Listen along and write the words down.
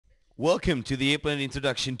Welcome to the aPlaNet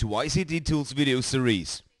Introduction to ICT-Tools video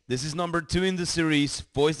series. This is number 2 in the series,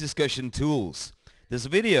 Voice Discussion Tools. This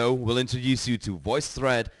video will introduce you to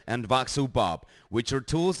VoiceThread and VoxOPOP, which are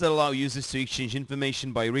tools that allow users to exchange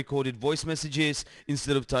information by recorded voice messages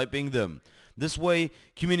instead of typing them. This way,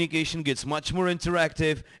 communication gets much more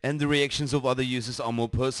interactive and the reactions of other users are more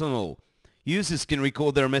personal. Users can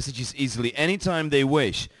record their messages easily anytime they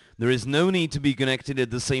wish. There is no need to be connected at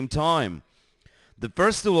the same time. The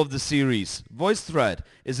first tool of the series, VoiceThread,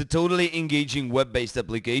 is a totally engaging web-based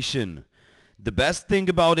application. The best thing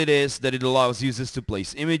about it is that it allows users to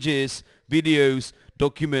place images, videos,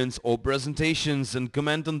 documents or presentations and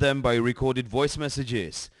comment on them by recorded voice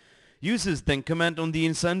messages. Users then comment on the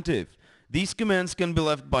incentive. These comments can be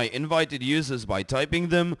left by invited users by typing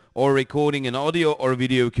them or recording an audio or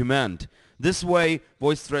video comment. This way,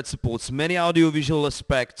 VoiceThread supports many audiovisual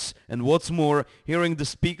aspects, and what's more, hearing the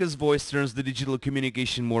speaker's voice turns the digital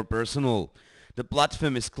communication more personal. The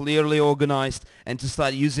platform is clearly organized, and to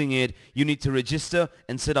start using it, you need to register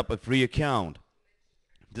and set up a free account.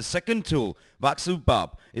 The second tool,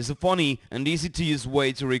 VoxOPOP, is a funny and easy-to-use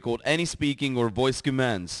way to record any speaking or voice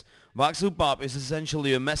commands. VoxOPOP is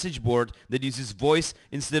essentially a message board that uses voice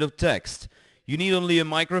instead of text. You need only a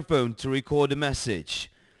microphone to record a message.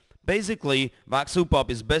 Basically,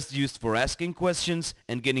 VoxOPOP is best used for asking questions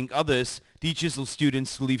and getting others, teachers or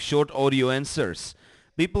students, to leave short audio answers.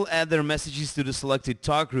 People add their messages to the selected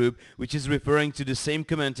talk group, which is referring to the same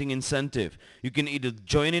commenting incentive. You can either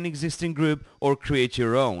join an existing group or create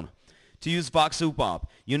your own. To use VoxOPOP,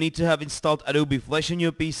 you need to have installed Adobe Flash on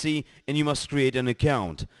your PC and you must create an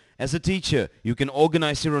account. As a teacher, you can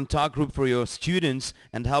organize your own talk group for your students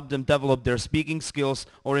and help them develop their speaking skills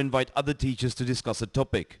or invite other teachers to discuss a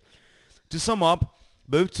topic. To sum up,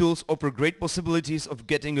 both tools offer great possibilities of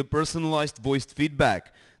getting a personalized voiced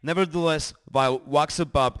feedback. Nevertheless, while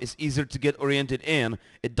VoxOPOP is easier to get oriented in,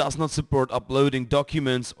 it does not support uploading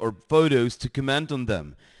documents or photos to comment on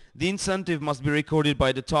them. The incentive must be recorded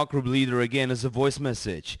by the talk group leader again as a voice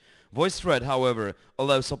message. VoiceThread, however,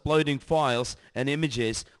 allows uploading files and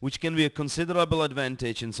images, which can be a considerable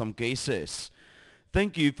advantage in some cases.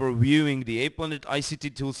 Thank you for viewing the aPlaNet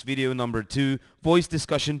ICT-Tools video number 2, Voice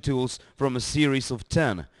Discussion Tools, from a series of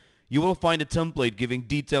 10. You will find a template giving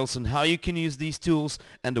details on how you can use these tools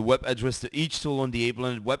and a web address to each tool on the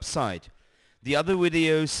aPlaNet website. The other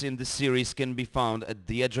videos in this series can be found at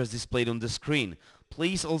the address displayed on the screen.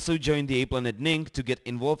 Please also join the aPlaNet link to get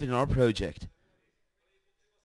involved in our project.